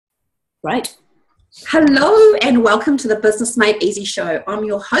Right. Hello and welcome to the Business Made Easy show. I'm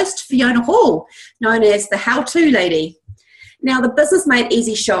your host, Fiona Hall, known as the How-To Lady. Now, the Business Made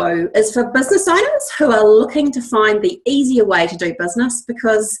Easy show is for business owners who are looking to find the easier way to do business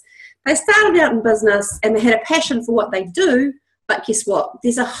because they started out in business and they had a passion for what they do, but guess what?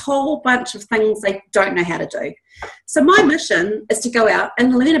 There's a whole bunch of things they don't know how to do. So my mission is to go out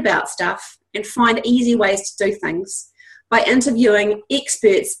and learn about stuff and find easy ways to do things by interviewing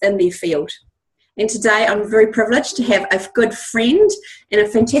experts in their field. And today I'm very privileged to have a good friend and a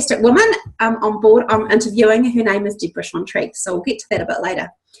fantastic woman on board I'm interviewing. Her name is Debra Chantry, so we'll get to that a bit later.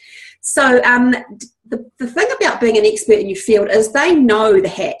 So the thing about being an expert in your field is they know the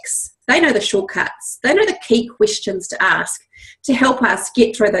hacks, they know the shortcuts, they know the key questions to ask to help us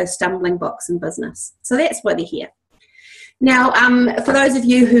get through those stumbling blocks in business. So that's why they're here. Now, for those of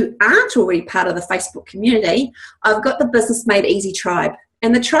you who aren't already part of the Facebook community, I've got the Business Made Easy tribe.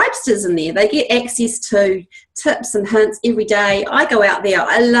 And the tribesters in there, they get access to tips and hints every day. I go out there.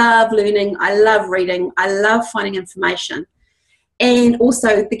 I love learning. I love reading. I love finding information. And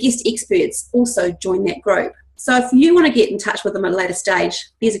also the guest experts also join that group. So if you want to get in touch with them at a later stage,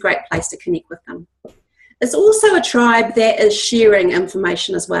 there's a great place to connect with them. It's also a tribe that is sharing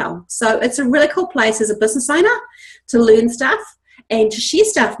information as well. So it's a really cool place as a business owner to learn stuff and to share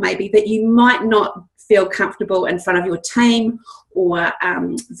stuff maybe that you might not feel comfortable in front of your team or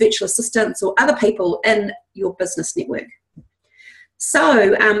virtual assistants or other people in your business network.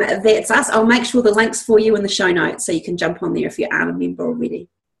 So that's us. I'll make sure the link's for you in the show notes so you can jump on there if you aren't a member already.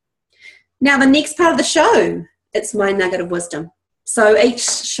 Now the next part of the show, it's my nugget of wisdom. So each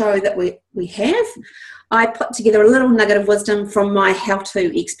show that we have, I put together a little nugget of wisdom from my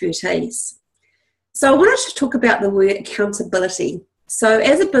how-to expertise. So I wanted to talk about the word accountability. So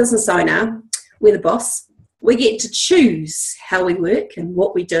as a business owner, we're the boss. We get to choose how we work and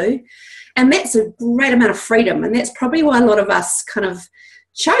what we do. And that's a great amount of freedom. And that's probably why a lot of us kind of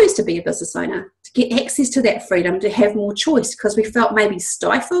chose to be a business owner, to get access to that freedom, to have more choice, because we felt maybe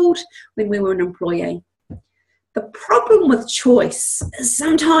stifled when we were an employee. The problem with choice is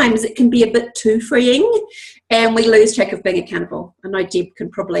sometimes it can be a bit too freeing and we lose track of being accountable. I know Deb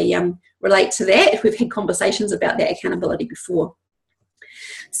can probably relate to that if we've had conversations about that accountability before.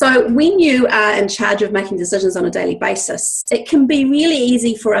 So when you are in charge of making decisions on a daily basis, it can be really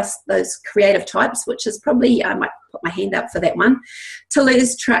easy for us, those creative types, which is probably, I might put my hand up for that one, to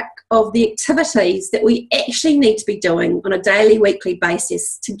lose track of the activities that we actually need to be doing on a daily, weekly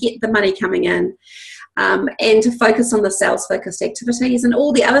basis to get the money coming in. And to focus on the sales-focused activities and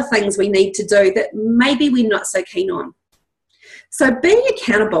all the other things we need to do that maybe we're not so keen on. So being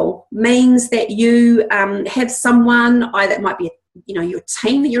accountable means that you have someone, either it might be your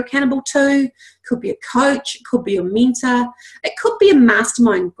team that you're accountable to, could be a coach, it could be a mentor, it could be a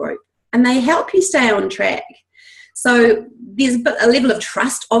mastermind group, and they help you stay on track. So there's a level of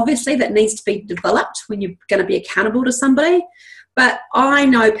trust, obviously, that needs to be developed when you're going to be accountable to somebody. But I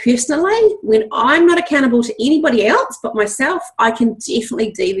know personally, when I'm not accountable to anybody else but myself, I can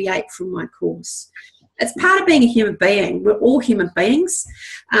definitely deviate from my course. It's part of being a human being. We're all human beings,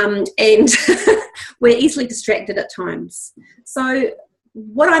 and we're easily distracted at times. So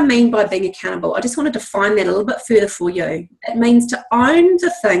what I mean by being accountable, I just want to define that a little bit further for you. It means to own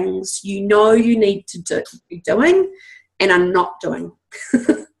the things you know you need to be doing and are not doing.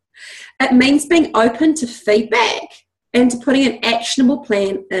 It means being open to feedback and to putting an actionable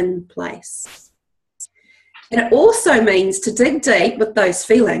plan in place. And it also means to dig deep with those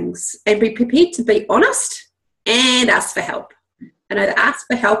feelings and be prepared to be honest and ask for help. I know that ask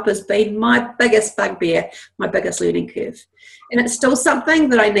for help has been my biggest bugbear, my biggest learning curve. And it's still something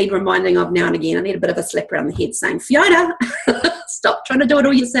that I need reminding of now and again. I need a bit of a slap around the head saying, Fiona, stop trying to do it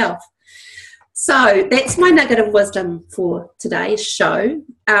all yourself. So that's my nugget of wisdom for today's show.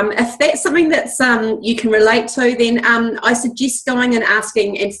 If that's something that's you can relate to, then I suggest going and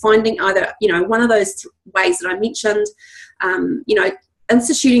asking and finding either one of those ways that I mentioned.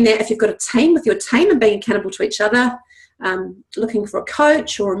 Instituting that if you've got a team with your team and being accountable to each other, looking for a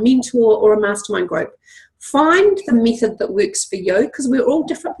coach or a mentor or a mastermind group. Find the method that works for you, because we're all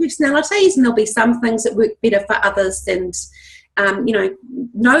different personalities, and there'll be some things that work better for others than.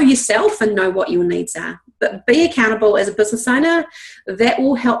 Know yourself and know what your needs are. But be accountable as a business owner. That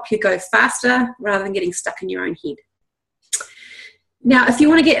will help you go faster rather than getting stuck in your own head. Now, if you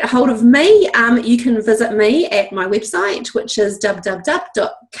want to get a hold of me, you can visit me at my website, which is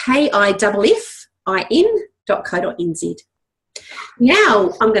www.kiffin.co.nz.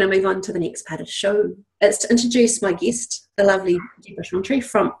 Now, I'm going to move on to the next part of the show. It's to introduce my guest, the lovely Debra Chantry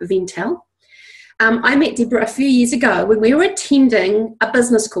from Ventel. I met Debra a few years ago when we were attending a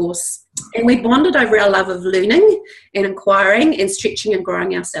business course And we bonded over our love of learning and inquiring and stretching and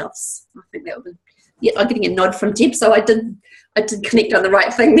growing ourselves. I think that would be, yeah, I'm getting a nod from Deb, so I did connect on the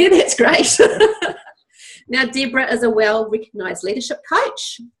right thing there. That's great. Now, Debra is a well-recognised leadership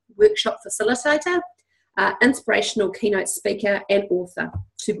coach, workshop facilitator, inspirational keynote speaker and author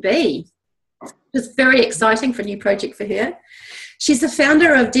to be. It's very exciting for a new project for her. She's the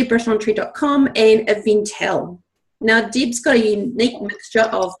founder of DebraChantry.com and Eventel. Now, Deb's got a unique mixture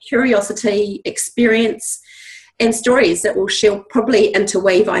of curiosity, experience, and stories that she'll probably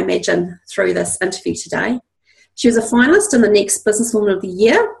interweave, I imagine, through this interview today. She was a finalist in the next Businesswoman of the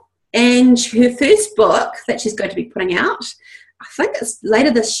Year, and her first book that she's going to be putting out, I think it's later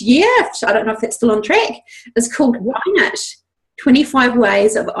this year, I don't know if that's still on track, is called Own It, 25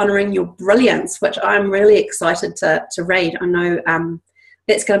 Ways of Honouring Your Brilliance, which I'm really excited to read. I know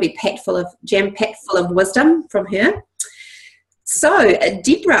that's going to be jam-packed full of wisdom from her. So,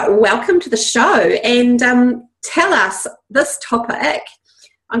 Debra, welcome to the show, and tell us this topic.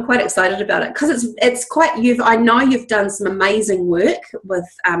 I'm quite excited about it because it's quite. I know you've done some amazing work with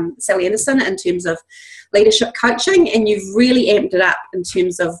Sally Anderson in terms of leadership coaching, and you've really amped it up in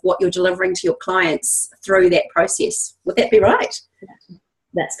terms of what you're delivering to your clients through that process. Would that be right?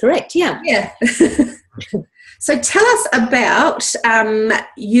 That's correct. Yeah. Yeah. So tell us about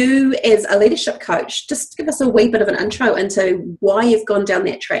you as a leadership coach. Just give us a wee bit of an intro into why you've gone down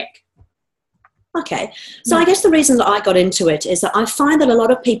that track. Okay, so I guess the reason that I got into it is that I find that a lot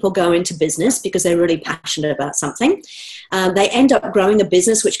of people go into business because they're really passionate about something. They end up growing a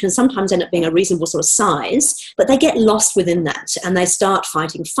business which can sometimes end up being a reasonable sort of size, but they get lost within that and they start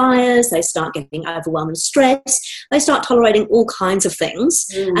fighting fires, they start getting overwhelmed and stressed, they start tolerating all kinds of things,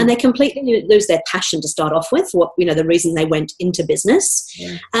 and they completely lose their passion to start off with, the reason they went into business.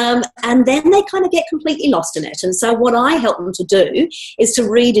 And then they kind of get completely lost in it. And so what I help them to do is to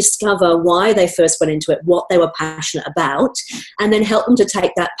rediscover why they first went into it, what they were passionate about, and then help them to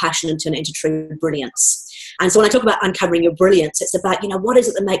take that passion and turn it into true brilliance. And so when I talk about uncovering your brilliance, it's about, what is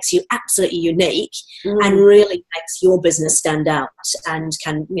it that makes you absolutely unique and really makes your business stand out and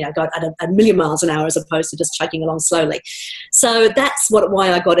can, go at a million miles an hour as opposed to just chugging along slowly. So that's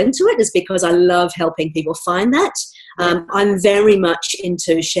why I got into it, is because I love helping people find that. I'm very much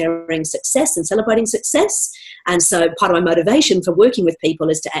into sharing success and celebrating success. And so part of my motivation for working with people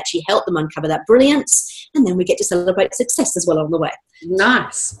is to actually help them uncover that brilliance, and then we get to celebrate success as well along the way.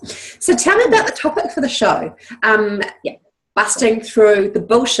 Nice. So tell me about the topic for the show. Busting through the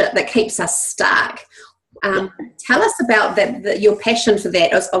bullshit that keeps us stuck. Tell us about your passion for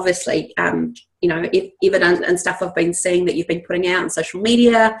that is obviously, evident and stuff I've been seeing that you've been putting out on social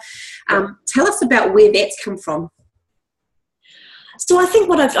media. Tell us about where that's come from. So I think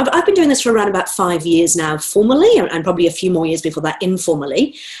I've been doing this for around about 5 years now, formally, and probably a few more years before that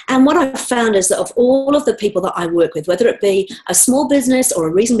informally. And what I've found is that of all of the people that I work with, whether it be a small business or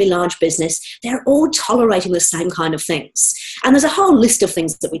a reasonably large business, they're all tolerating the same kind of things. And there's a whole list of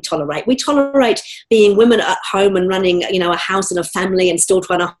things that we tolerate. We tolerate being women at home and running, a house and a family and still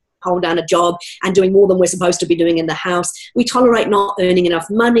trying to hold down a job and doing more than we're supposed to be doing in the house. We tolerate not earning enough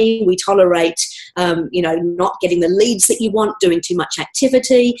money. We tolerate, not getting the leads that you want, doing too much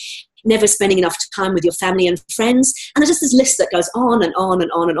activity, never spending enough time with your family and friends. And there's just this list that goes on and on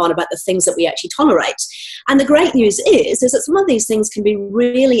and on and on about the things that we actually tolerate. And the great news is that some of these things can be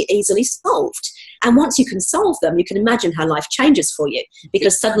really easily solved. And once you can solve them, you can imagine how life changes for you,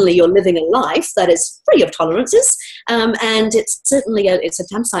 because suddenly you're living a life that is free of tolerances. And it's certainly it's a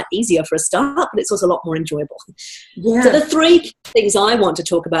damn sight easier for a start, but it's also a lot more enjoyable. Yeah. So the three things I want to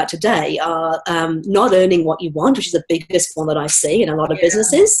talk about today are not earning what you want, which is the biggest one that I see in a lot of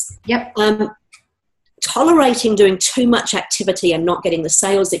businesses. Yep. Tolerating doing too much activity and not getting the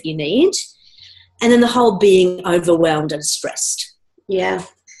sales that you need. And then the whole being overwhelmed and stressed. Yeah.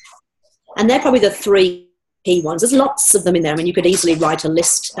 And they're probably the three key ones. There's lots of them in there. I mean, you could easily write a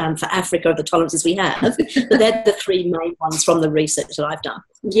list for Africa of the tolerances we have, but they're the three main ones from the research that I've done.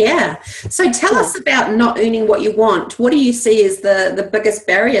 Yeah. So tell us about not earning what you want. What do you see as the biggest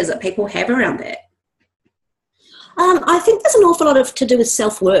barriers that people have around that? I think there's an awful lot to do with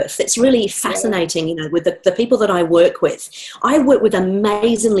self-worth. It's really fascinating, with the people that I work with. I work with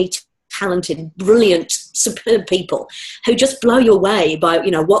amazingly talented, brilliant, superb people who just blow you away by,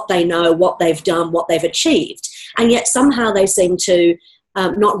 what they know, what they've done, what they've achieved. And yet somehow they seem to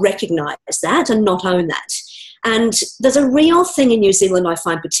not recognise that and not own that. And there's a real thing in New Zealand I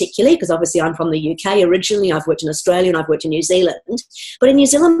find particularly, because obviously I'm from the UK originally, I've worked in Australia and I've worked in New Zealand. But in New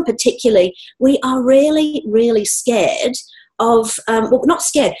Zealand particularly, we are really, really scared well, not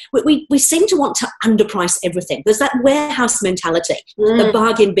scared. We seem to want to underprice everything. There's that warehouse mentality, the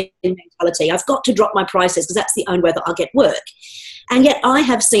bargain bin mentality. I've got to drop my prices because that's the only way that I'll get work. And yet I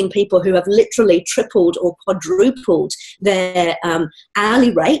have seen people who have literally tripled or quadrupled their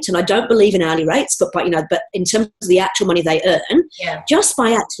hourly rate. And I don't believe in hourly rates, but in terms of the actual money they earn, just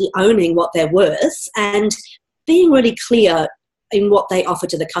by actually owning what they're worth and being really clear in what they offer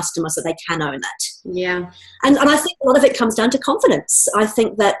to the customer so they can own that. Yeah. And I think a lot of it comes down to confidence. I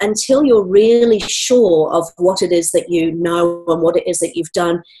think that until you're really sure of what it is that you know and what it is that you've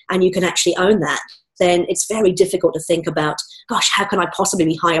done and you can actually own that, then it's very difficult to think about, gosh, how can I possibly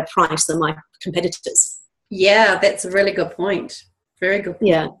be higher priced than my competitors? Yeah, that's a really good point. Very good point.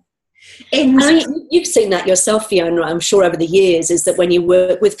 Yeah. And I mean, you've seen that yourself, Fiona, I'm sure, over the years, is that when you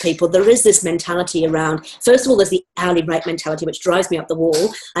work with people, there is this mentality around, first of all, there's the hourly rate mentality, which drives me up the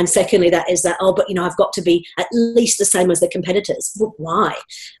wall. And secondly, that is that, oh, but, I've got to be at least the same as the competitors. Well, why?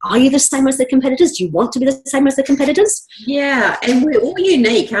 Are you the same as the competitors? Do you want to be the same as the competitors? Yeah, and we're all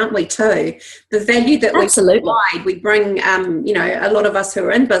unique, aren't we, too? The value that we provide, we bring, a lot of us who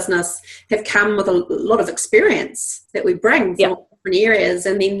are in business have come with a lot of experience that we bring from different areas,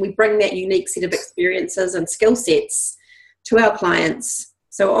 and then we bring that unique set of experiences and skill sets to our clients.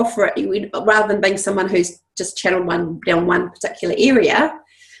 So offer it, rather than being someone who's just channeled down one particular area.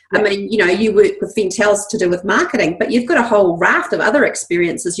 I mean, you work with Fentels to do with marketing, but you've got a whole raft of other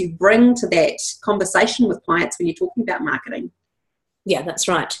experiences you bring to that conversation with clients when you're talking about marketing. Yeah, that's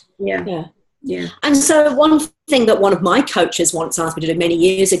right. Yeah. And so one thing that one of my coaches once asked me to do many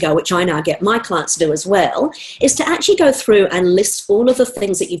years ago, which I now get my clients to do as well, is to actually go through and list all of the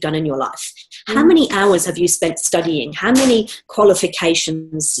things that you've done in your life. How many hours have you spent studying? How many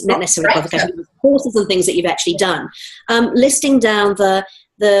qualifications, not necessarily qualifications, courses and things that you've actually done? Listing down the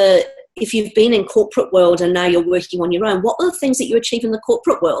if you've been in corporate world and now you're working on your own, what are the things that you achieve in the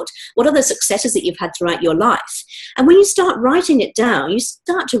corporate world? What are the successes that you've had throughout your life? And when you start writing it down, you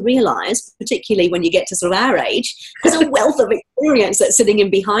start to realize, particularly when you get to sort of our age, there's a wealth of experience that's sitting in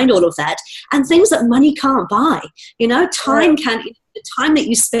behind all of that, and things that money can't buy. The time that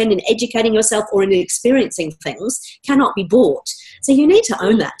you spend in educating yourself or in experiencing things cannot be bought. So you need to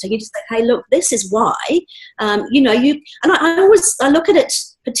own that. So you just say, hey, look, this is why, I look at it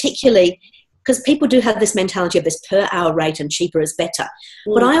particularly because people do have this mentality of this per hour rate and cheaper is better.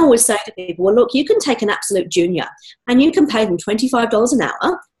 But I always say to people, well, look, you can take an absolute junior and you can pay them $25 an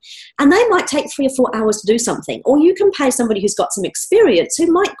hour and they might take 3 or 4 hours to do something. Or you can pay somebody who's got some experience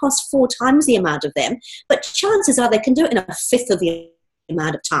who might cost 4 times the amount of them, but chances are they can do it in a fifth of the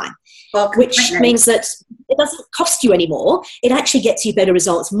amount of time, which means that it doesn't cost you anymore. It actually gets you better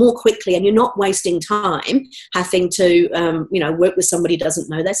results more quickly, and you're not wasting time having to, work with somebody who doesn't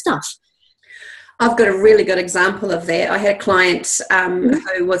know their stuff. I've got a really good example of that. I had a client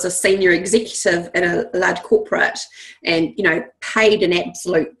who was a senior executive in a large corporate and, paid an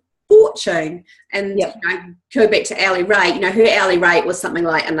absolute fortune. And go back to hourly rate, her hourly rate was something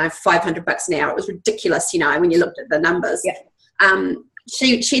like, $500 an hour. It was ridiculous, when you looked at the numbers.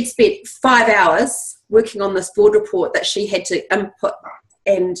 She'd spent 5 hours working on this board report that she had to input,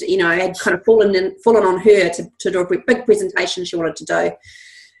 and had kind of fallen on her to do a big presentation she wanted to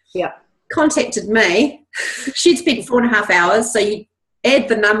do. Contacted me. She'd spent 4.5 hours, so you add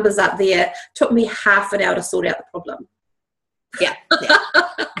the numbers up there. Took me half an hour to sort out the problem. You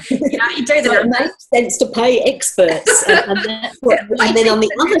do that. It makes sense to pay experts, and then on the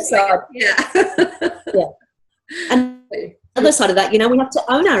other side, and the other side of that, we have to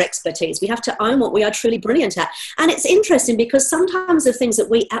own our expertise. We have to own what we are truly brilliant at. And it's interesting because sometimes the things that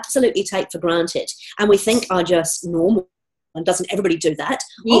we absolutely take for granted and we think are just normal, and doesn't everybody do that?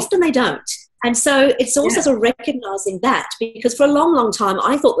 Often they don't. And so it's also sort of recognizing that, because for a long, long time,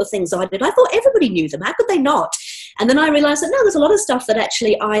 I thought the things I did, I thought everybody knew them. How could they not? And then I realized that, no, there's a lot of stuff that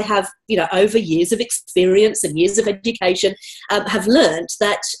actually I have, over years of experience and years of education, have learned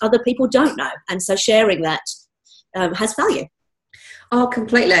that other people don't know. And so sharing that has value. Oh,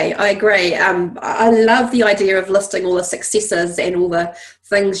 completely. I agree. I love the idea of listing all the successes and all the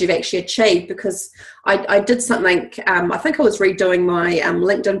things you've actually achieved, because I did something, I think I was redoing my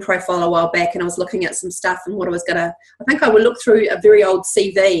LinkedIn profile a while back, and I was looking at some stuff and what I was going to, I think I would look through a very old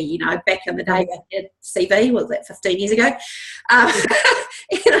CV, back in the day, CV, was that 15 years ago? And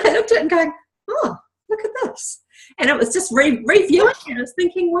I looked at it and going, oh, look at this. And it was just reviewing, and I was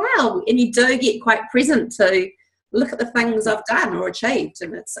thinking, wow. And you do get quite present to look at the things I've done or achieved,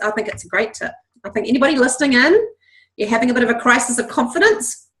 and I think it's a great tip. I think anybody listening in, you're having a bit of a crisis of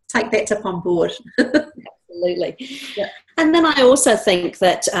confidence, take that tip on board. Absolutely. Yeah. And then I also think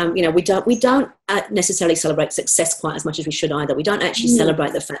that we don't necessarily celebrate success quite as much as we should either. We don't actually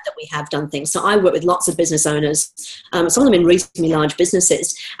celebrate the fact that we have done things. So I work with lots of business owners, some of them in reasonably large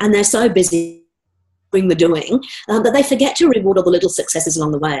businesses, and they're so busy doing the doing that they forget to reward all the little successes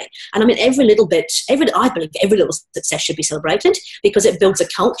along the way. And I mean, I believe every little success should be celebrated because it builds a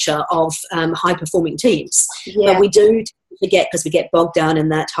culture of high performing teams. Yeah. But we do forget because we get bogged down in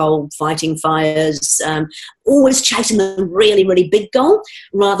that whole fighting fires, always chasing the really, really big goal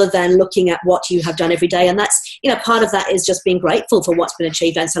rather than looking at what you have done every day. And that's, part of that is just being grateful for what's been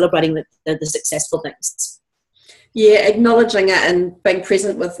achieved and celebrating the successful things. Yeah, acknowledging it and being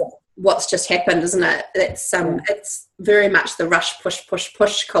present with what's just happened, isn't it? It's very much the rush,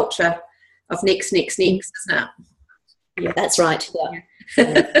 push culture of next, isn't it? Yeah, that's right. Yeah.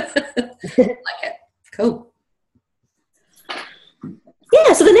 Like it. Cool.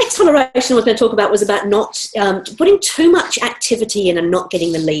 Yeah, so the next toleration I was going to talk about was about not putting too much activity in and not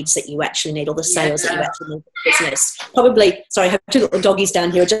getting the leads that you actually need or the sales that you actually need for the business. Probably, sorry, I have two little doggies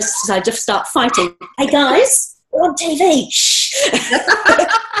down here just start fighting. Hey guys, we're on TV. Shh.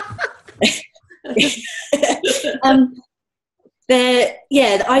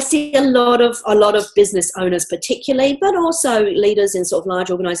 I see a lot of business owners particularly, but also leaders in sort of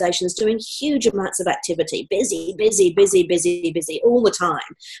large organizations doing huge amounts of activity, busy all the time,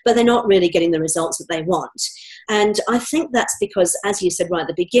 but they're not really getting the results that they want. And I think that's because, as you said right at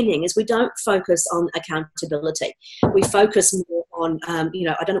the beginning, is we don't focus on accountability. We focus more on, I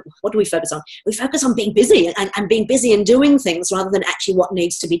don't know, what do we focus on? We focus on being busy and being busy and doing things rather than actually what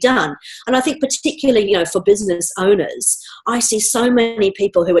needs to be done. And I think particularly, for business owners, I see so many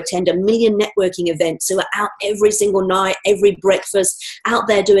people who attend a million networking events, who are out every single night, every breakfast, out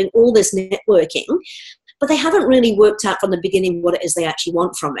there doing all this networking, but they haven't really worked out from the beginning what it is they actually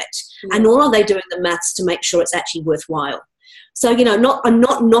want from it. Mm-hmm. And nor are they doing the maths to make sure it's actually worthwhile. So, I'm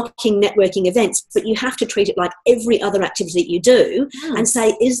not knocking networking events, but you have to treat it like every other activity that you do and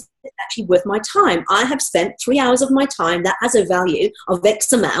say, is it actually worth my time? I have spent 3 hours of my time that has a value of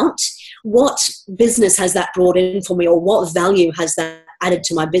X amount. What business has that brought in for me, or what value has that added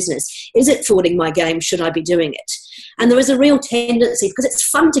to my business? Is it forwarding my game? Should I be doing it? And there is a real tendency, because it's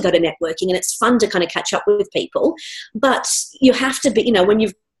fun to go to networking and it's fun to kind of catch up with people, but you have to be, when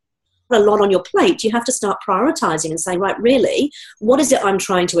you've got a lot on your plate, you have to start prioritizing and saying, right, really, what is it I'm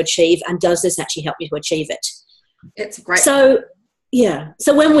trying to achieve, and does this actually help me to achieve it? It's great. So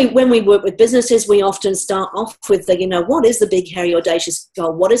when we work with businesses, we often start off with the, what is the big, hairy, audacious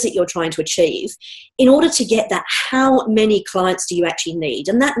goal? What is it you're trying to achieve? In order to get that, how many clients do you actually need?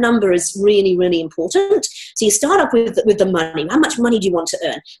 And that number is really, really important. So you start up with the money. How much money do you want to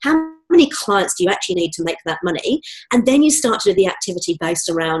earn? How many clients do you actually need to make that money? And then you start to do the activity based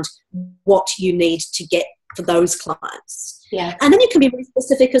around what you need to get for those clients. Yeah. And then you can be very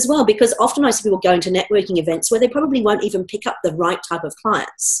specific as well, because often I see people going to networking events where they probably won't even pick up the right type of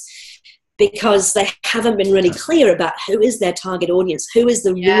clients because they haven't been really clear about who is their target audience, who is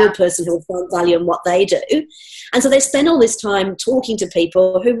the real person who will find value in what they do. And so they spend all this time talking to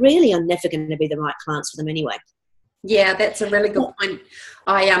people who really are never going to be the right clients for them anyway. Yeah, that's a really good point.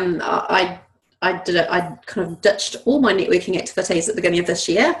 I kind of ditched all my networking activities at the beginning of this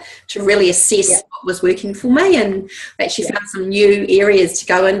year to really assess what was working for me, and actually found some new areas to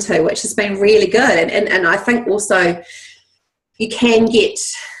go into, which has been really good. And I think also you can get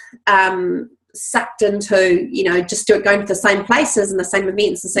sucked into, just going to the same places and the same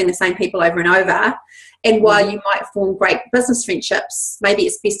events and seeing the same people over and over. And while you might form great business friendships, maybe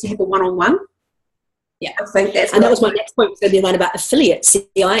it's best to have a one-on-one. Yeah, I think that's, and that was my next point. Was going to be one about affiliates.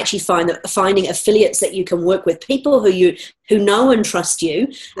 I actually find that finding affiliates that you can work with, people who know and trust you,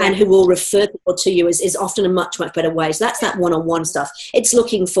 and who will refer people to you, is often a much better way. So that's that one-on-one stuff. It's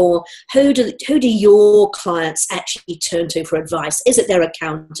looking for who do your clients actually turn to for advice? Is it their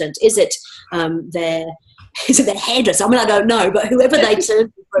accountant? Is it their hairdresser? I mean, I don't know, but whoever they turn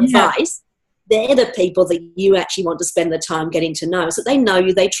to for advice. They're the people that you actually want to spend the time getting to know, so they know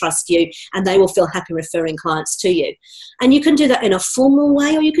you, they trust you, and they will feel happy referring clients to you. And you can do that in a formal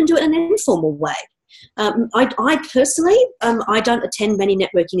way, or you can do it in an informal way. I personally, I don't attend many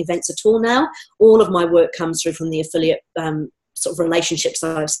networking events at all now. All of my work comes through from the affiliate sort of relationships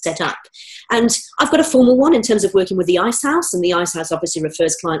that I've set up. And I've got a formal one in terms of working with the Ice House, and the Ice House obviously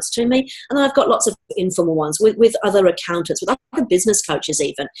refers clients to me. And then I've got lots of informal ones with other accountants, with other business coaches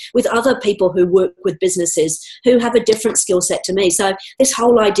even, with other people who work with businesses who have a different skill set to me. So this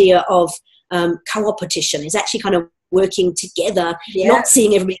whole idea of co-opetition is actually kind of working together, not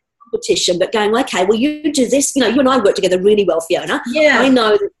seeing everybody competition, but going, okay, well, you do this, you and I work together really well, Fiona. Yeah. I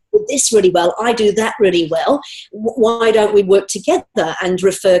know that with this really well, I do that really well. Why don't we work together and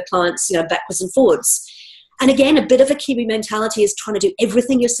refer clients, backwards and forwards? And again, a bit of a Kiwi mentality is trying to do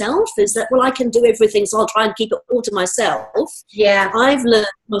everything yourself. Is that, well, I can do everything, so I'll try and keep it all to myself. Yeah. I've learned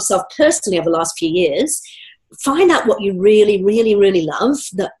myself personally over the last few years, find out what you really, really, really love,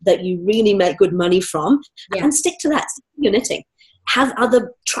 that you really make good money from, and stick to that. Stick to your knitting. Have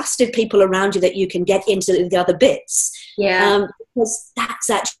other trusted people around you that you can get into the other bits. Yeah. Because that's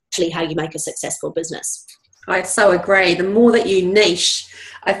actually how you make a successful business. I so agree. The more that you niche,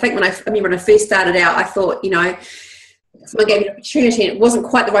 I think when I first started out, I thought, someone gave me an opportunity and it wasn't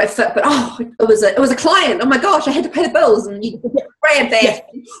quite the right fit, but it was a client. Oh my gosh, I had to pay the bills, and you grab that.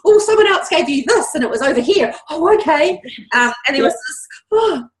 Yeah. Oh, someone else gave you this and it was over here. Oh, okay. And there was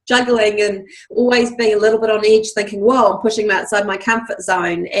this juggling and always being a little bit on edge, thinking, whoa, I'm pushing them outside my comfort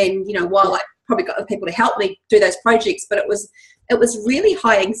zone. And while I probably got the people to help me do those projects, but it was really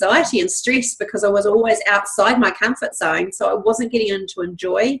high anxiety and stress because I was always outside my comfort zone. So I wasn't getting in to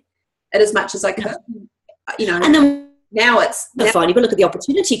enjoy it as much as I could, And then now it's fine. You've got to look at the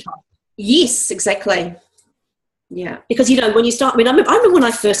opportunity cost. Yes, exactly. Yeah. Because, when you start, I remember when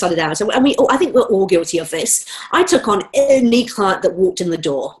I first started out, and I think we're all guilty of this. I took on any client that walked in the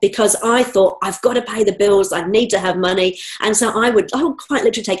door because I thought, I've got to pay the bills, I need to have money. And so I would quite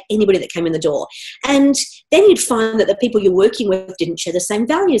literally take anybody that came in the door. And then you'd find that the people you're working with didn't share the same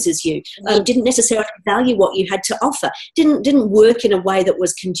values as you, didn't necessarily value what you had to offer, didn't work in a way that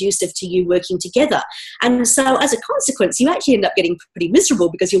was conducive to you working together. And so as a consequence, you actually end up getting pretty miserable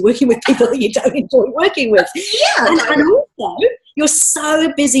because you're working with people that you don't enjoy working with. Yeah. And also, you're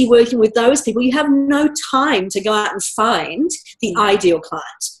so busy working with those people, you have no time to go out and find the ideal client.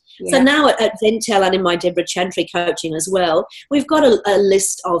 Yeah. So now at Zentel and in my Debra Chantry coaching as well, we've got a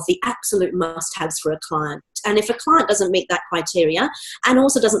list of the absolute must-haves for a client. And if a client doesn't meet that criteria and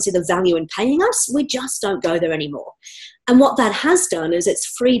also doesn't see the value in paying us, we just don't go there anymore. And what that has done is it's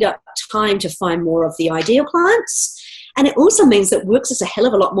freed up time to find more of the ideal clients. And it also means that work's just a hell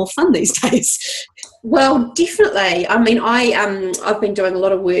of a lot more fun these days. Well, definitely. I've been doing a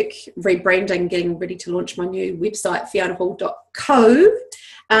lot of work rebranding, getting ready to launch my new website, fionahall.co.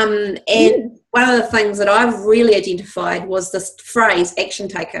 And one of the things that I've really identified was this phrase, action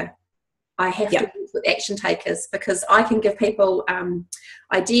taker. I have to work with action takers because I can give people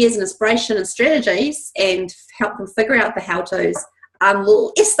ideas and inspiration and strategies and help them figure out the how-tos.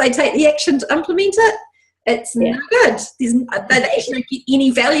 Unless they take the action to implement it, it's no good. They actually don't get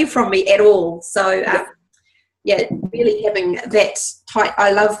any value from me at all. So, really having that tight,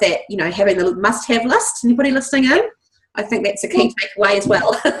 I love that, having the must-have list. Anybody listening in? I think that's a key takeaway as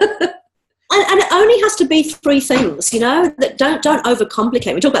well. And it only has to be 3 things, that don't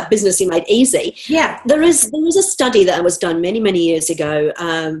overcomplicate. We talk about business being made easy. Yeah. There is a study that was done many, many years ago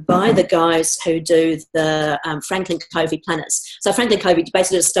by the guys who do the Franklin Covey planners. So Franklin Covey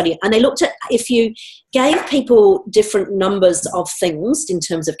basically did a study, and they looked at if you gave people different numbers of things in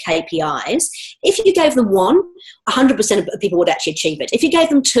terms of KPIs. If you gave them 1, 100% of people would actually achieve it. If you gave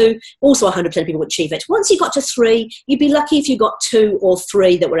them 2, also 100% of people would achieve it. Once you got to 3, you'd be lucky if you got 2 or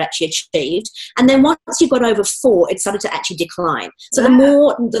 3 that were actually achieved. And then once you got over 4, it started to actually decline. So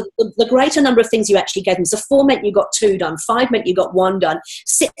the greater number of things you actually gave them. So 4 meant you got 2 done, 5 meant you got 1 done,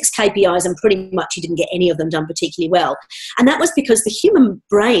 6 KPIs, and pretty much you didn't get any of them done particularly well. And that was because the human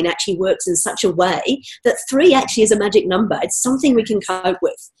brain actually works in such a way that 3 actually is a magic number. It's something we can cope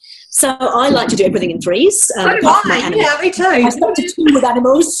with. So I like to do everything in 3s. Yeah, me too. I start to 2 with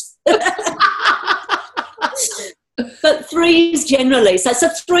animals. But 3s generally. So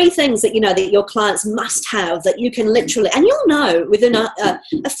 3 things that that your clients must have that you can literally, and you'll know within a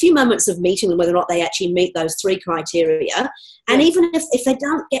few moments of meeting them whether or not they actually meet those 3 criteria. And even if they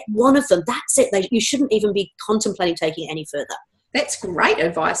don't get one of them, that's it. You shouldn't even be contemplating taking it any further. That's great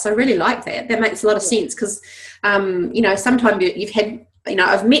advice. I really like that. That makes a lot of sense because, sometimes you've had,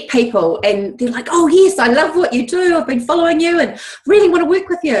 I've met people and they're like, oh, yes, I love what you do. I've been following you and really want to work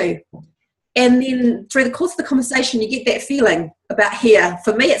with you. And then through the course of the conversation, you get that feeling about here.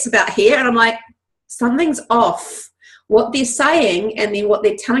 For me, it's about here. And I'm like, something's off. What they're saying and then what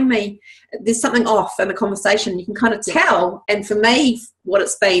they're telling me, there's something off in the conversation. You can kind of tell. And for me, what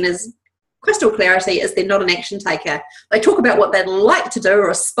it's been is crystal clarity is they're not an action taker. They talk about what they'd like to do or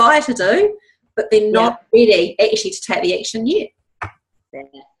aspire to do, but they're not ready actually to take the action yet.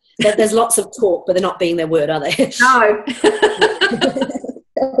 Yeah. There's lots of talk, but they're not being their word, are they? No.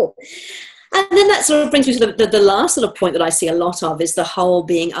 And then that sort of brings me to the last sort of point that I see a lot of is the whole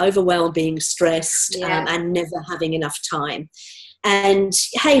being overwhelmed, being stressed, and never having enough time. And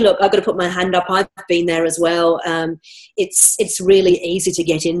hey, look, I've got to put my hand up. I've been there as well. It's really easy to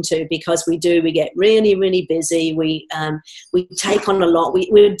get into because we get really, really busy. We take on a lot.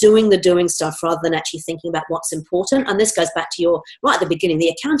 We're doing the doing stuff rather than actually thinking about what's important. And this goes back to your right at the beginning,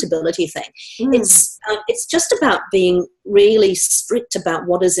 the accountability thing. It's just about being really strict about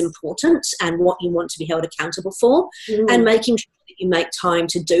what is important and what you want to be held accountable for, and making sure that you make time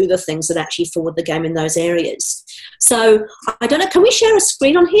to do the things that actually forward the game in those areas. So I don't know, can we share a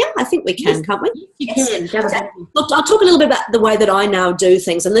screen on here? I think we can, yes, can't we? You can. Okay. Look, I'll talk a little bit about the way that I now do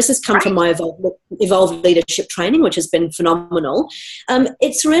things, and this has come from my evolved leadership training, which has been phenomenal.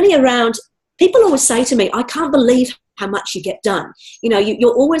 It's really around, people always say to me, I can't believe how much you get done.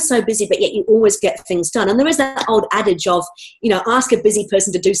 You're always so busy, but yet you always get things done. And there is that old adage of, ask a busy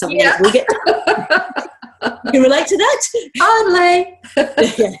person to do something that will get done. You relate to that? Hardly.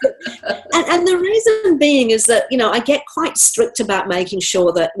 And the reason being is that, I get quite strict about making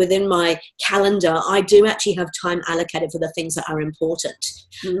sure that within my calendar, I do actually have time allocated for the things that are important.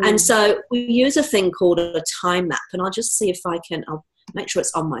 And so we use a thing called a time map. And I'll just see if I'll make sure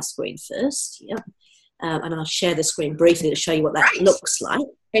it's on my screen first. Yeah. And I'll share the screen briefly to show you what that looks like.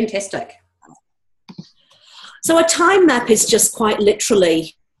 Fantastic. So a time map is just quite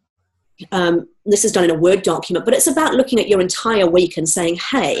literally, this is done in a Word document, but it's about looking at your entire week and saying,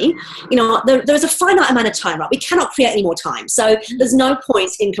 hey, there's a finite amount of time, right? We cannot create any more time. So there's no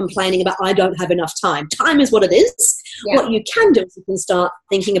point in complaining about, I don't have enough time. Time is what it is. Yeah. What you can do is you can start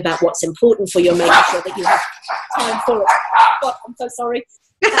thinking about what's important for you, making sure that you have time for it. God, I'm so sorry.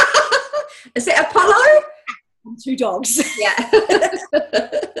 Is it Apollo? 2 dogs. Yeah.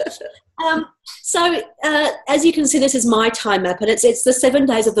 So as you can see, this is my time map, and it's the 7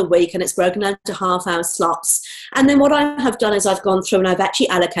 days of the week, and it's broken down to half-hour slots. And then what I have done is I've gone through and I've actually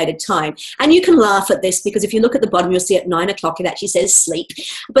allocated time. And you can laugh at this because if you look at the bottom, you'll see at 9 o'clock it actually says sleep.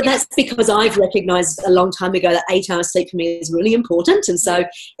 But that's because I've recognised a long time ago that 8 hours sleep for me is really important. And so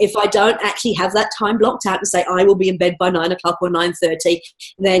if I don't actually have that time blocked out and say I will be in bed by 9 o'clock or 9:30,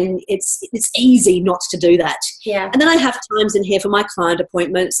 then it's easy not to do that. Yeah. And then I have times in here for my client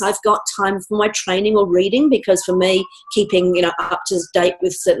appointments. I've got time for my training or reading because for me, keeping up to date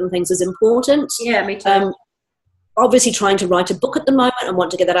with certain things is important. Yeah, me too. Obviously trying to write a book at the moment and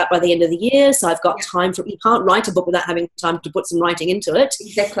want to get that out by the end of the year. So I've got time you can't write a book without having time to put some writing into it.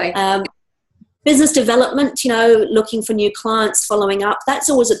 Exactly. Business development, looking for new clients, following up. That's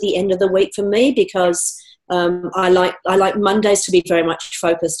always at the end of the week for me because I like Mondays to be very much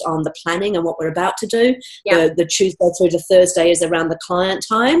focused on the planning and what we're about to do. Yeah. The Tuesday through to Thursday is around the client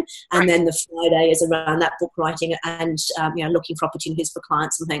time, and then the Friday is around that book writing and looking for opportunities for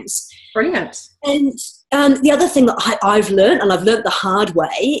clients and things. Brilliant. And the other thing that I've learned, and I've learned the hard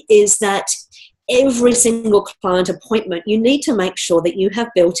way, is that every single client appointment, you need to make sure that you have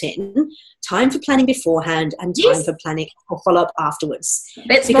built in time for planning beforehand and time for planning or follow-up afterwards.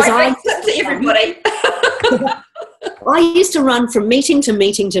 That's my tip to everybody. I used to run from meeting to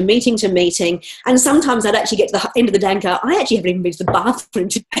meeting to meeting to meeting, and sometimes I'd actually get to the end of the day and go, I actually haven't even been to the bathroom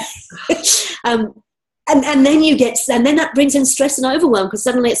today. And then that brings in stress and overwhelm because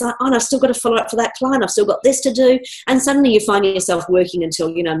suddenly it's like, oh, I've still got to follow up for that client. I've still got this to do. And suddenly you find yourself working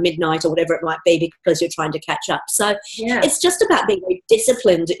until, midnight or whatever it might be because you're trying to catch up. So it's just about being very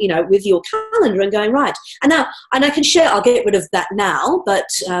disciplined, with your calendar and going, right. And I can share, I'll get rid of that now, but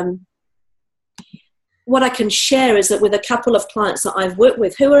what I can share is that with a couple of clients that I've worked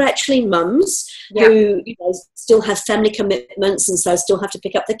with who are actually mums who still have family commitments and so still have to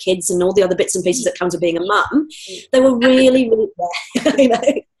pick up the kids and all the other bits and pieces that comes with being a mum, they were really,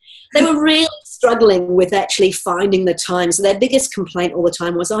 really, they were really struggling with actually finding the time. So their biggest complaint all the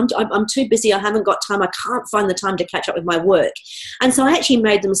time was, I'm too busy, I haven't got time, I can't find the time to catch up with my work. And so I actually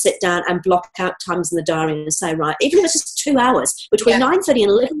made them sit down and block out times in the diary and say, right, even if it's just 2 hours, between 9:30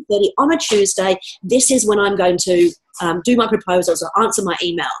 and 11:30 on a Tuesday, this is when I'm going to do my proposals or answer my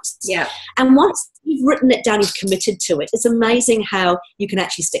emails. Yeah. And once you've written it down, you've committed to it, it's amazing how you can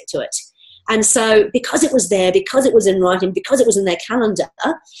actually stick to it. And so because it was there, because it was in writing, because it was in their calendar,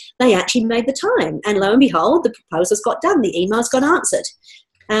 they actually made the time. And lo and behold, the proposals got done, the emails got answered.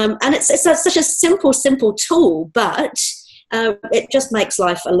 And it's such a simple tool, but it just makes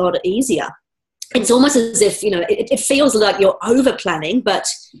life a lot easier. It's almost as if, it feels like you're over planning, but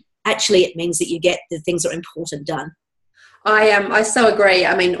actually it means that you get the things that are important done. I so agree.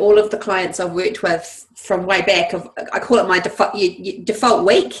 I mean, all of the clients I've worked with from way back, I call it my default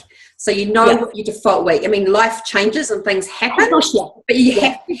week. So what your default week. I mean, life changes and things happen, but you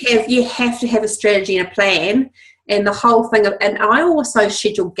have to have a strategy and a plan. And the whole thing and I also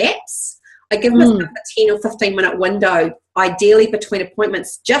schedule gaps. I give myself a 10 or 15 minute window ideally between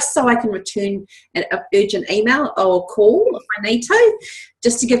appointments, just so I can return an urgent email or call if I need to,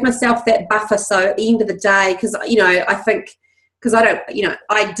 just to give myself that buffer. So at the end of the day, because, I think, because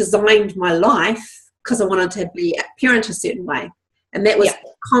I designed my life because I wanted to be parent a certain way. And that was a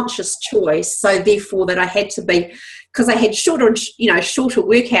conscious choice. So therefore that I had to be, because I had shorter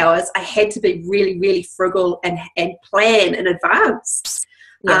work hours, I had to be really, really frugal and plan in advance.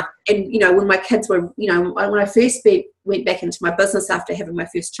 Yeah. And, when my kids were, when I first went back into my business after having my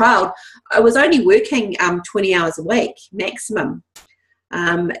first child, I was only working 20 hours a week maximum.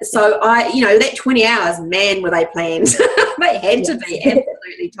 So that 20 hours, man, were they planned. They had to be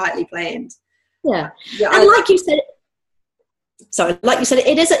absolutely tightly planned. Yeah. And like you said,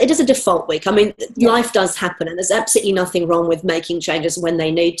 it is a default week. I mean, life does happen, and there's absolutely nothing wrong with making changes when they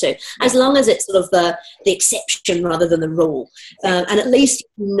need to, as long as it's sort of the exception rather than the rule. And at least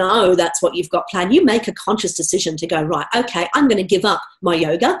that's what you've got planned. You make a conscious decision to go, right, okay, I'm going to give up my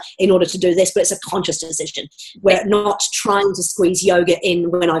yoga in order to do this, but it's a conscious decision. We're not trying to squeeze yoga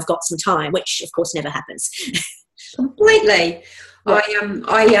in when I've got some time, which of course never happens. Completely.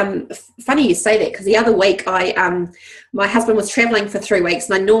 Yeah. Funny you say that, because the other week my husband was traveling for 3 weeks,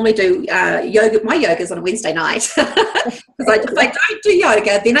 and I normally do yoga. My yoga's on a Wednesday night, because if I don't do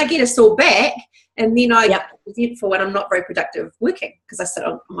yoga, then I get a sore back, and then I get resentful when I'm not very productive working, because I sit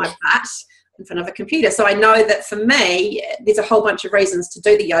on my butt in front of a computer. So I know that for me, there's a whole bunch of reasons to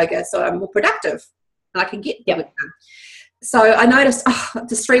do the yoga, so I'm more productive and I can get the work done. So I noticed,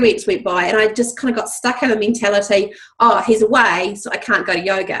 just 3 weeks went by, and I just kind of got stuck in a mentality, he's away, so I can't go to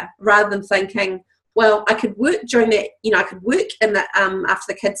yoga, rather than thinking, well, I could work during that, I could work in the,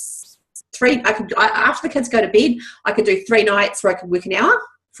 after the kids go to bed, I could do 3 nights where I could work an hour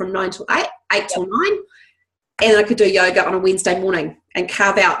from 9 till 8, 8 till 9, and I could do yoga on a Wednesday morning and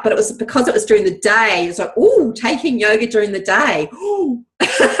carve out. But it was because it was during the day. It's like, taking yoga during the day.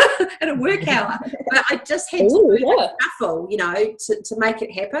 At a work hour. But I just had to shuffle, to make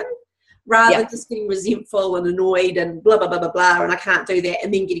it happen, rather than just getting resentful and annoyed and blah, blah, blah, blah, blah, and I can't do that,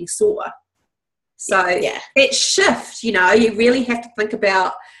 and then getting sore. So that shift, you really have to think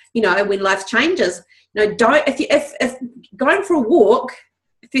about, when life changes, if going for a walk,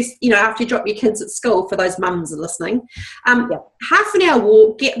 first, after you drop your kids at school, for those mums listening, half an hour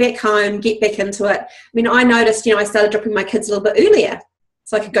walk, get back home, get back into it. I mean, I noticed, I started dropping my kids a little bit earlier,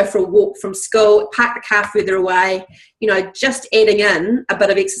 so I could go for a walk from school, park the car further away, just adding in a bit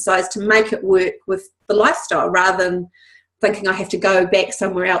of exercise to make it work with the lifestyle, rather than thinking I have to go back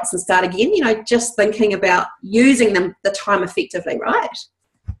somewhere else and start again, just thinking about using the time effectively, right?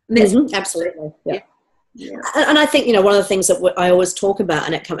 And that's absolutely. Yeah. And I think, one of the things that I always talk about,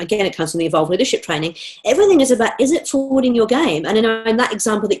 and it comes from the Evolved Leadership Training, everything is about, is it forwarding your game? And in that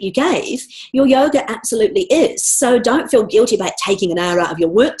example that you gave, your yoga absolutely is. So don't feel guilty about taking an hour out of your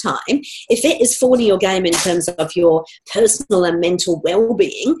work time. If it is forwarding your game in terms of your personal and mental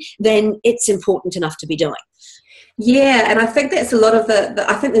well-being, then it's important enough to be doing. Yeah, and I think that's a lot of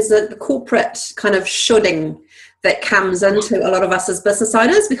I think there's the corporate kind of shoulding that comes into a lot of us as business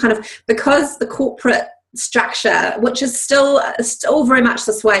owners. We kind of, because the corporate structure, which is still very much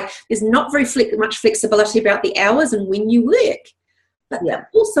this way, there's not very much flexibility about the hours and when you work. But the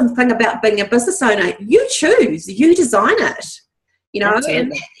awesome thing about being a business owner, you choose, you design it,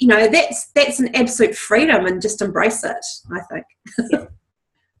 Absolutely. And that's an absolute freedom, and just embrace it, I think.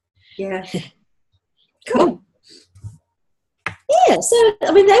 Yeah. Cool. Yeah, so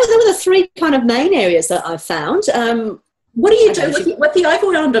I mean, those were the 3 kind of main areas that I found. What do you do with the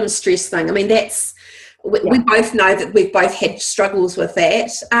overwhelmed and stress thing? I mean, we both know that we've both had struggles with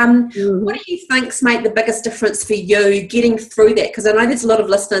that. What do you think's made the biggest difference for you getting through that? Because I know there's a lot of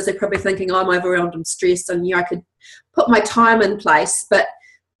listeners that are probably thinking, I'm overwhelmed and stressed, and I could put my time in place, but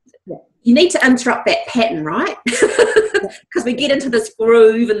you need to interrupt that pattern, right? Because we get into this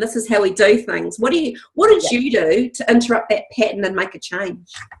groove, and this is how we do things. What did you do to interrupt that pattern and make a change?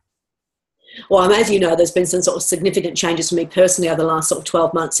 Well, as you know, there's been some sort of significant changes for me personally over the last sort of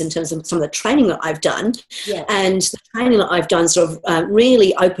 12 months in terms of some of the training that I've done. Yeah. And the training that I've done sort of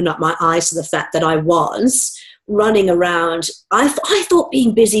really opened up my eyes to the fact that I was running around. I thought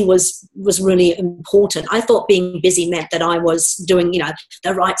being busy was really important. I thought being busy meant that I was doing,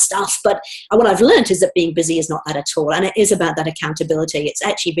 the right stuff. But what I've learned is that being busy is not that at all. And it is about that accountability. It's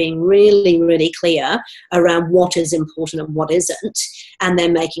actually being really, really clear around what is important and what isn't, and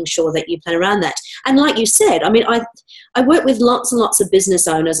then making sure that you plan around that. And like you said, I mean, I work with lots and lots of business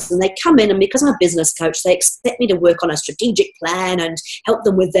owners, and they come in, and because I'm a business coach, they expect me to work on a strategic plan and help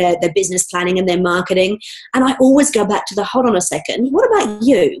them with their business planning and their marketing. And I always go back to the, hold on a second, what about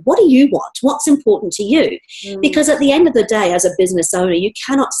you? What do you want? What's important to you? Because at the end of the day, as a business owner, you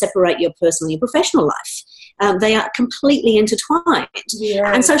cannot separate your personal and your professional life. They are completely intertwined.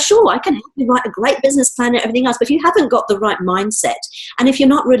 Yeah. And so, sure, I can help you write a great business plan and everything else, but if you haven't got the right mindset, and if you're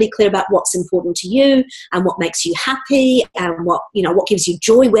not really clear about what's important to you and what makes you happy and what gives you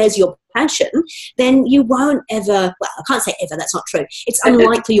joy, where's your passion, then you won't ever, well, I can't say ever, that's not true. It's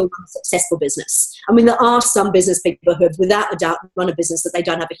unlikely you'll run a successful business. I mean, there are some business people who have without a doubt run a business that they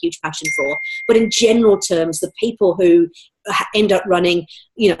don't have a huge passion for. But in general terms, the people who end up running,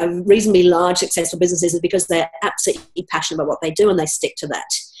 reasonably large successful businesses is because they're absolutely passionate about what they do and they stick to that.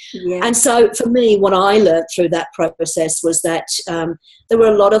 Yeah. And so for me, what I learned through that process was that there were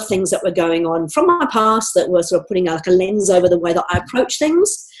a lot of things that were going on from my past that were sort of putting like a lens over the way that I approach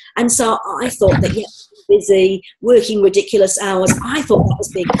things. And so I thought that, busy, working ridiculous hours, I thought that was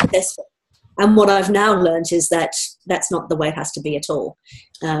being successful. And what I've now learned is that that's not the way it has to be at all.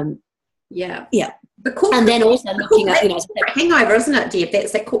 Yeah. And then also looking at, corporate hangover, isn't it, Deb?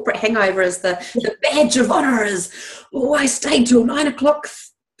 That's that corporate hangover is the badge of honour is, I stayed till 9 o'clock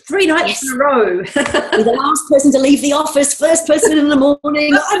 3 nights in a row. You're the last person to leave the office, first person in the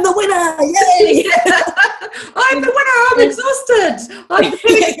morning. I'm the winner. Yay! I'm the winner. I'm exhausted. I'm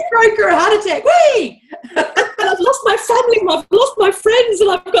having a stroke or a heart attack. Whee! And I've lost my family, I've lost my friends,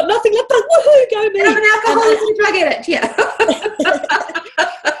 and I've got nothing left. But woohoo, go me! I'm an alcoholic and drug addict. Yeah.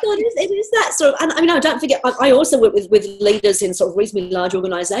 So it is that sort of, and I mean, don't forget, I also work with leaders in sort of reasonably large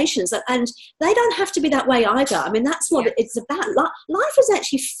organisations, and they don't have to be that way either. I mean, that's what it's about. Life is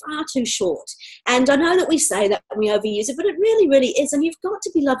actually far too short, and I know that we say that we overuse it, but it really, really is. And you've got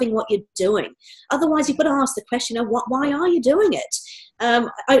to be loving what you're doing. Otherwise, you've got to ask the question of why are you doing it?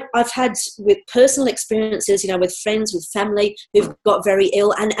 I've had with personal experiences, with friends, with family who've got very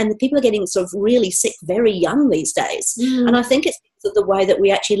ill, and the people are getting sort of really sick very young these days. And I think it's the way that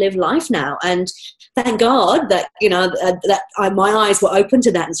we actually live life now. And thank God that my eyes were open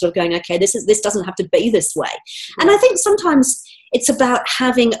to that and sort of going, okay, this doesn't have to be this way. And I think sometimes it's about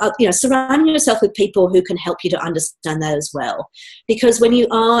having, surrounding yourself with people who can help you to understand that as well. Because when you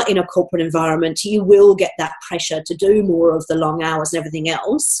are in a corporate environment, you will get that pressure to do more of the long hours and everything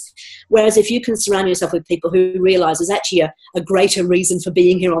else. Whereas if you can surround yourself with people who realise there's actually a greater reason for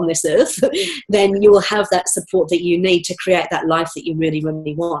being here on this earth, then you will have that support that you need to create that life that you really,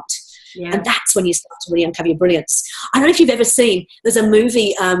 really want. Yeah. And that's when you start to really uncover your brilliance. I don't know if you've ever seen, there's a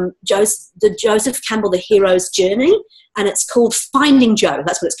movie, the Joseph Campbell, The Hero's Journey, and it's called Finding Joe.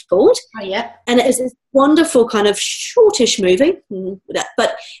 That's what it's called. Oh, yeah. And it is this wonderful kind of shortish movie,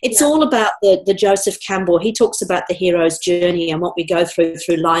 but it's all about the Joseph Campbell. He talks about the hero's journey and what we go through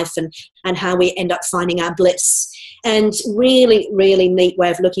life and how we end up finding our bliss. And really, really neat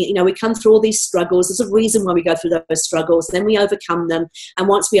way of looking at, we come through all these struggles. There's a reason why we go through those struggles. Then we overcome them. And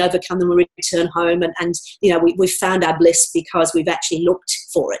once we overcome them, we return home and we've found our bliss because we've actually looked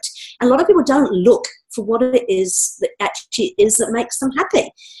for it. And a lot of people don't look for what it is that actually is that makes them happy.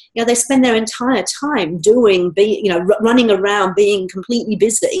 They spend their entire time running around, being completely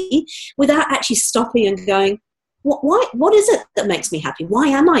busy without actually stopping and going, what is it that makes me happy? Why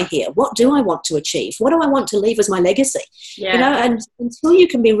am I here? What do I want to achieve? What do I want to leave as my legacy? Yeah. And until you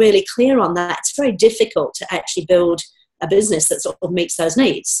can be really clear on that, it's very difficult to actually build a business that sort of meets those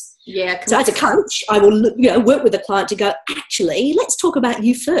needs. Yeah. So as a coach, I will work with the client to go, actually, let's talk about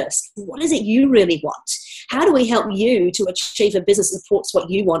you first. What is it you really want? How do we help you to achieve a business that supports what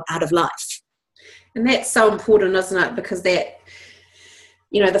you want out of life? And that's so important, isn't it? Because that,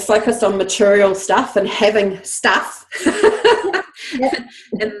 the focus on material stuff and having stuff,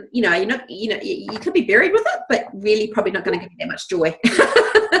 and you could be buried with it, but really probably not going to give you that much joy.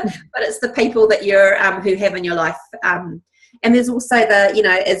 But it's the people that you're who have in your life. And there's also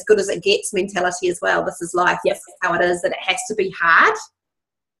the, as good as it gets mentality as well. This is life. Yes. This is how it is, that it has to be hard.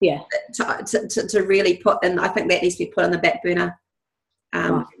 Yeah. To really put in, I think that needs to be put on the back burner,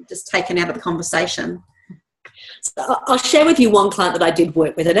 just taken out of the conversation. So I'll share with you one client that I did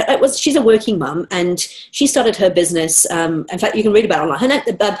work with. And she's a working mum, and she started her business. In fact, you can read about it online. Her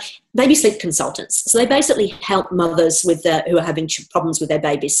name, baby sleep consultants. So they basically help mothers with who are having problems with their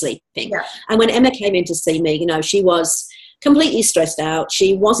baby sleeping. Yeah. And when Emma came in to see me, she was completely stressed out.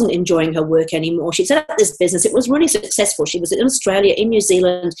 She wasn't enjoying her work anymore. She set up this business. It was really successful. She was in Australia, in New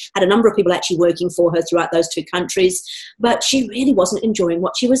Zealand, had a number of people actually working for her throughout those 2 countries, but she really wasn't enjoying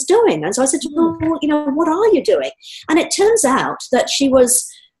what she was doing. And so I said, what are you doing? And it turns out that she was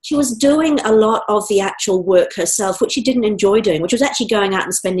doing a lot of the actual work herself, which she didn't enjoy doing, which was actually going out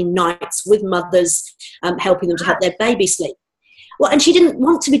and spending nights with mothers, helping them to help their baby sleep. Well, and she didn't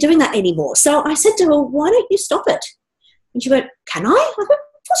want to be doing that anymore. So I said to her, why don't you stop it? And she went, can I? I went,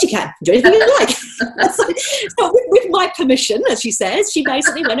 of course you can. Do anything you like. So with my permission, as she says, she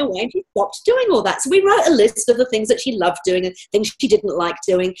basically went away and she stopped doing all that. So we wrote a list of the things that she loved doing and things she didn't like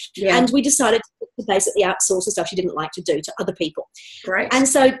doing. Yeah. And we decided to basically outsource the stuff she didn't like to do to other people. Great. And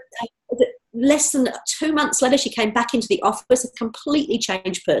so less than 2 months later, she came back into the office, a completely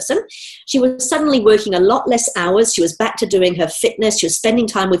changed person. She was suddenly working a lot less hours. She was back to doing her fitness. She was spending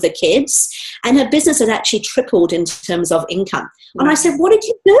time with the kids. And her business had actually tripled in terms of income. And I said, what did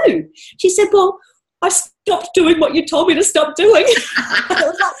you do? She said, well, I stopped doing what you told me to stop doing.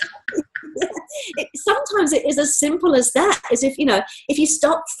 Sometimes it is as simple as that, as if you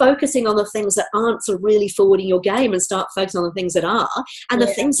stop focusing on the things that aren't sort of really forwarding your game and start focusing on the things that are, and the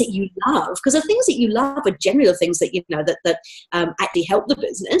things that you love, because the things that you love are generally the things that that actually help the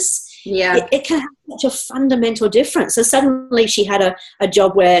business. It can have such a fundamental difference. So suddenly she had a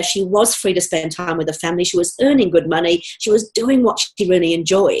job where she was free to spend time with the family, she was earning good money, she was doing what she really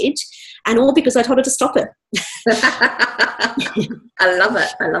enjoyed, and all because I told her to stop it. I love it.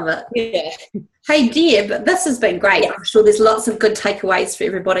 Yeah. Hey, Deb, this has been great. I'm sure there's lots of good takeaways for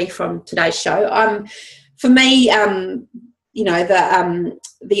everybody from today's show. For me, the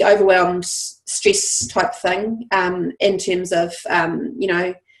overwhelmed stress type thing, in terms of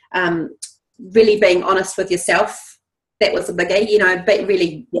really being honest with yourself, that was a biggie. But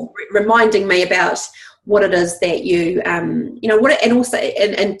really reminding me about what it is that you, and also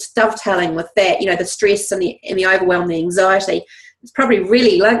and dovetailing with that, the stress and the overwhelm, the anxiety. It's probably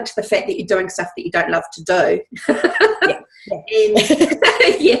really linked to the fact that you're doing stuff that you don't love to do. And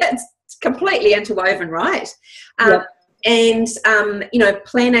it's completely interwoven, right? And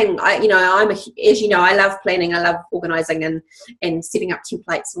planning. As you know, I love planning. I love organising and setting up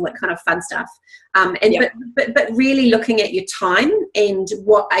templates and all that kind of fun stuff. But really looking at your time and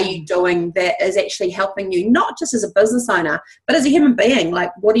what are you doing that is actually helping you, not just as a business owner, but as a human being.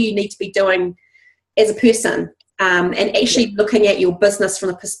 Like, what do you need to be doing as a person? And actually looking at your business from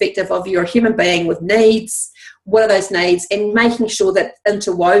the perspective of you're a human being with needs. What are those needs? And making sure that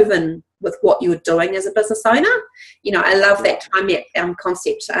interwoven with what you're doing as a business owner. I love that time map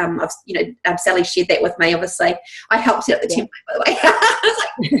concept. Sally shared that with me, obviously. I helped set up the template, by the way.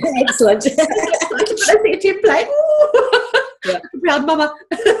 I was like, excellent. I see a template. Proud mama.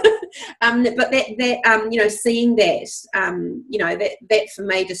 But that seeing that, that for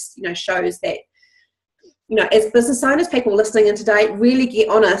me just, shows that, as business owners, people listening in today, really get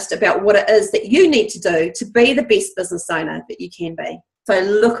honest about what it is that you need to do to be the best business owner that you can be. So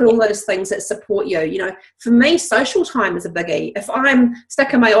look at all those things that support you. For me, social time is a biggie. If I'm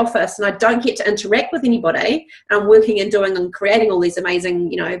stuck in my office and I don't get to interact with anybody, and I'm working and doing and creating all these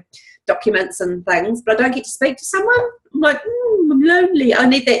amazing, documents and things, but I don't get to speak to someone, I'm like, I'm lonely. I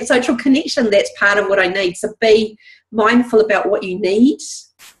need that social connection. That's part of what I need. So be mindful about what you need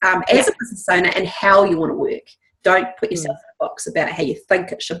as a business owner and how you want to work. Don't put yourself in a box about how you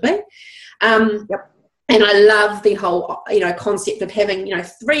think it should be. And I love the whole, concept of having,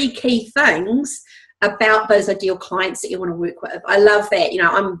 3 key things about those ideal clients that you want to work with. I love that.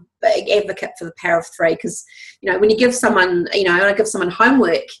 I'm a big advocate for the power of 3, because, when you give someone, when I give someone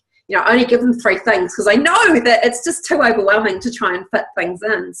homework, I only give them 3 things because I know that it's just too overwhelming to try and fit things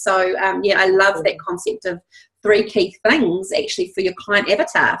in. So, I love that concept of 3 key things actually for your client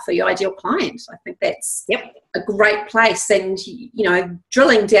avatar, for your ideal client. I think that's a great place. And,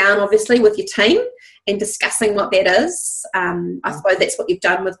 drilling down obviously with your team and discussing what that is. I suppose that's what you've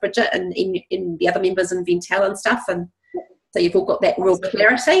done with Bridget and in the other members in Ventel and stuff. And so you've all got that real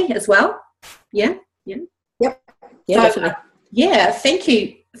clarity as well. Yeah. Definitely.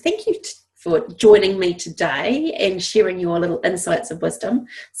 Thank you for joining me today and sharing your little insights of wisdom.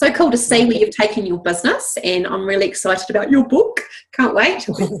 So cool to see where you've taken your business, and I'm really excited about your book. Can't wait.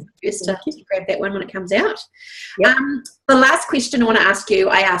 Just to grab that one when it comes out. The last question I want to ask you,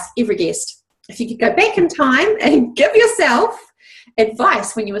 I ask every guest. If you could go back in time and give yourself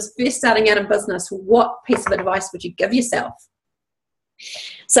advice when you were first starting out in business, what piece of advice would you give yourself?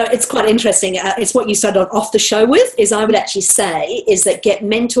 So it's quite interesting. It's what you started off the show with, is I would actually say is that get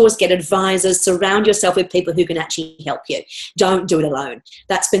mentors, get advisors, surround yourself with people who can actually help you. Don't do it alone.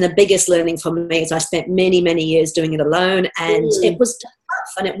 That's been the biggest learning for me, is I spent many, many years doing it alone, and it was tough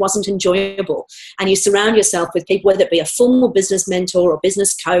and it wasn't enjoyable. And you surround yourself with people, whether it be a formal business mentor or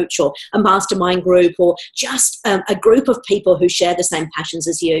business coach or a mastermind group, or just a group of people who share the same passions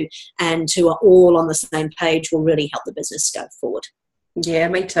as you and who are all on the same page, will really help the business go forward. Yeah,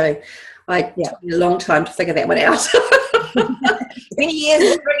 me too. Took me a long time to figure that one out. Many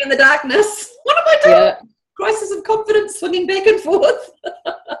years in the darkness. What am I doing? crisis of confidence, swinging back and forth.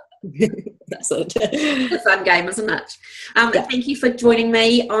 That's it. It's a fun game, isn't it? Thank you for joining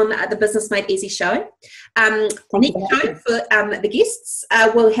me on the Business Made Easy show. Next show for the guests,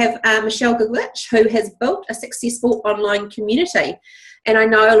 we'll have Michelle Guglich, who has built a successful online community. And I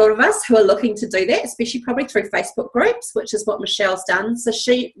know a lot of us who are looking to do that, especially probably through Facebook groups, which is what Michelle's done. So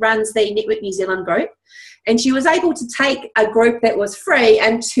she runs the Network New Zealand group, and she was able to take a group that was free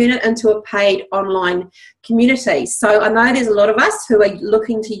and turn it into a paid online community. So I know there's a lot of us who are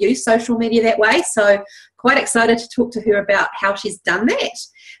looking to use social media that way. So quite excited to talk to her about how she's done that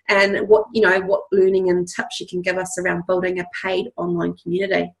and what learning and tips she can give us around building a paid online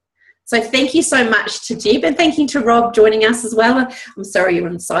community. So thank you so much to Deb, and thank you to Rob joining us as well. I'm sorry you're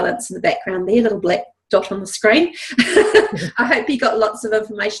in silence in the background there, little black dot on the screen. I hope you got lots of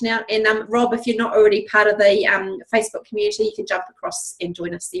information out. And Rob, if you're not already part of the Facebook community, you can jump across and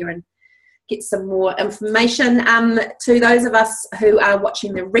join us there and get some more information. To those of us who are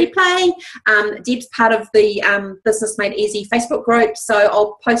watching the replay, Deb's part of the Business Made Easy Facebook group, so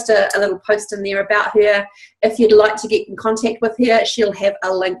I'll post a little post in there about her. If you'd like to get in contact with her, she'll have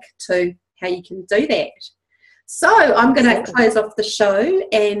a link to how you can do that. So I'm going to close off the show,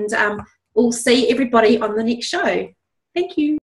 and we'll see everybody on the next show. Thank you.